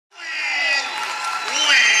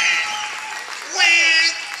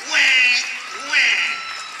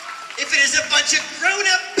bunch of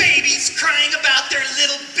grown-up babies crying about their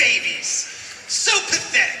little babies. So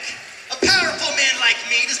pathetic. A powerful man like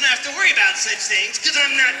me doesn't have to worry about such things because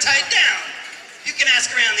I'm not tied down. You can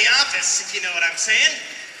ask around the office if you know what I'm saying.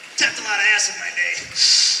 Tapped a lot of ass in my day.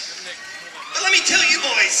 But let me tell you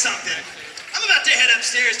boys something. I'm about to head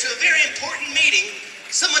upstairs to a very important meeting.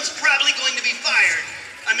 Someone's probably going to be fired.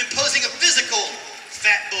 I'm imposing a physical,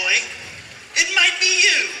 fat boy. It might be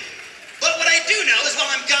you. But what I do know is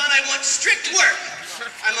while I'm gone, I want strict work.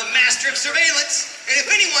 I'm a master of surveillance, and if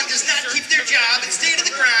anyone does not keep their job and stay to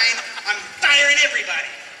the grind, I'm firing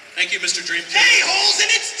everybody. Thank you, Mr. Dreamkiller. Hey, holes in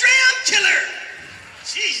its Dreamkiller!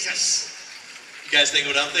 Jesus. You guys think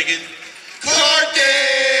what I'm thinking? Card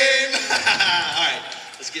game! Alright,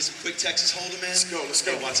 let's get some quick Texas Hold'em, man. Let's go.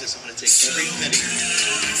 Hey, watch this. I'm gonna take every penny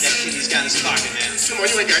that Kenny's got in his pocket, man. Come on,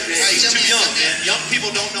 you ain't got that. He's too young, man. Young people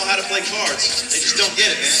don't know how to play cards. They just don't get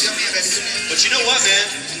it, man. But you know what, man?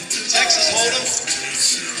 Texas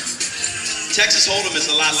Hold'em is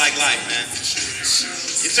a lot like life, man.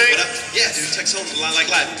 You think? Yeah, dude, Texas Hold'em is a lot like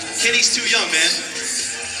life. Kenny's too young, man.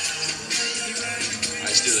 All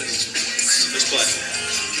right, let's do this. Let's play.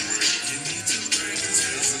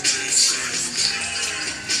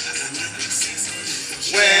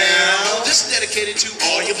 Well, this is dedicated to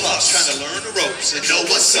all your pups trying to learn the ropes and know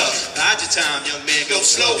what's up. Bide your time, young man, go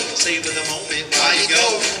slow. Savor the moment while you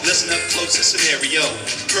go. Listen up close to scenario.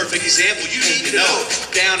 Perfect example you need to know.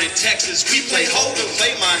 Down in Texas, we play Hold'em.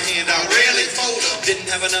 Play my hand, I rarely fold up.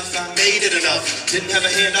 Didn't have enough, I made it enough. Didn't have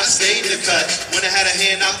a hand, I stayed in the cut. When I had a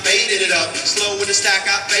hand, I faded it up. Slow with the stack,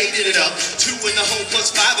 I faded it up. 2 in the hole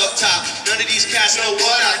plus 5 up top. None of these cats know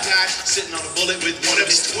what I got. Sitting on a bullet with one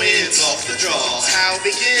of his twins off the draw. How it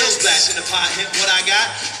begins. No splash in the pot, hint what I got.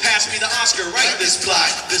 Pass me the Oscar, right this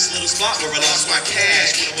plot. This little spot where I lost my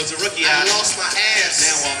cash. When I was a rookie, I lost my ass.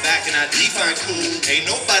 Now I'm back and I define cool. Ain't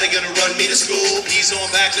nobody gonna run me to school. Ease on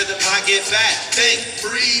back, let the pot get fat. Think,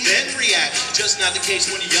 breathe, then react. Just not the case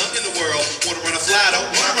when you're young in the world. Wanna run a fly, don't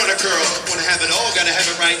wanna run a curl. Wanna have it all, gotta have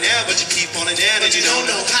it right now. But you keep on it down and you don't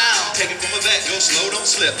know how. Take it from a vet, go slow, don't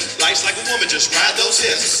slip. Life's like a woman, just ride those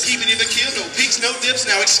hips. Even if it kill, no peaks, no dips.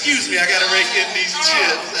 Now excuse me, I gotta rake in these chips.